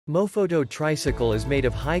MOPHOTO Tricycle is made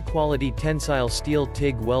of high-quality tensile steel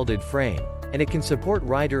TIG welded frame, and it can support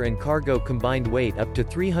rider and cargo combined weight up to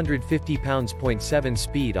 350 pounds. 7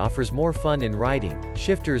 Speed offers more fun in riding,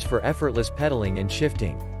 shifters for effortless pedaling and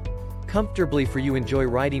shifting. Comfortably for you enjoy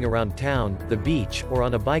riding around town, the beach, or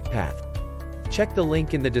on a bike path. Check the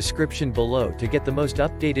link in the description below to get the most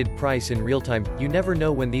updated price in real time. You never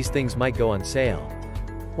know when these things might go on sale.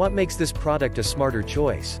 What makes this product a smarter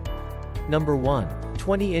choice? Number 1.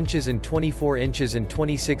 20 inches and 24 inches and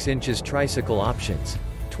 26 inches tricycle options.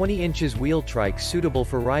 20 inches wheel trike suitable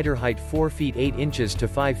for rider height 4 feet 8 inches to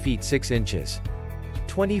 5 feet 6 inches.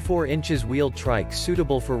 24 inches wheel trike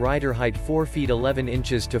suitable for rider height 4 feet 11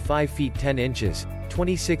 inches to 5 feet 10 inches.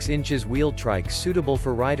 26 inches wheel trike suitable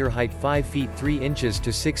for rider height 5 feet 3 inches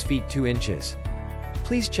to 6 feet 2 inches.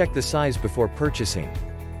 Please check the size before purchasing.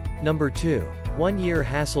 Number 2. 1-year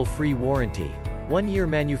hassle-free warranty. 1-year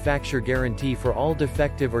manufacturer guarantee for all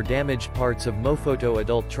defective or damaged parts of MOPHOTO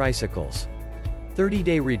adult tricycles.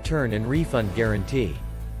 30-day return and refund guarantee.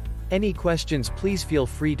 Any questions, please feel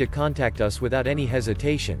free to contact us without any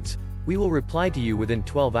hesitations. We will reply to you within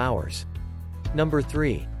 12 hours. Number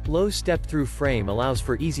 3. Low step-through frame allows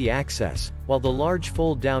for easy access, while the large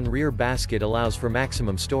fold-down rear basket allows for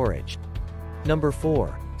maximum storage. Number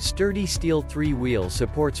 4. Sturdy steel 3-wheel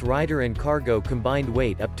supports rider and cargo combined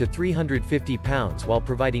weight up to 350 pounds while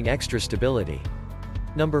providing extra stability.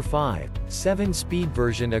 Number 5. 7-speed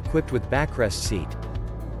version equipped with backrest seat.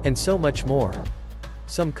 And so much more.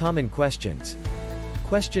 Some common questions.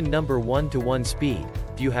 Question number 1 to 1 speed.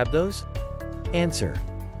 Do you have those? Answer.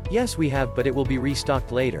 Yes, we have, but it will be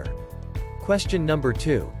restocked later. Question number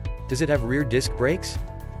 2. Does it have rear disc brakes?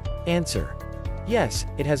 Answer. Yes,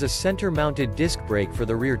 it has a center-mounted disc brake for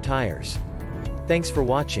the rear tires. Thanks for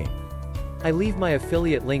watching. I leave my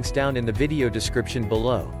affiliate links down in the video description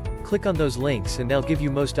below. Click on those links and they'll give you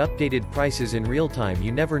most updated prices in real time.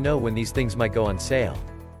 You never know when these things might go on sale.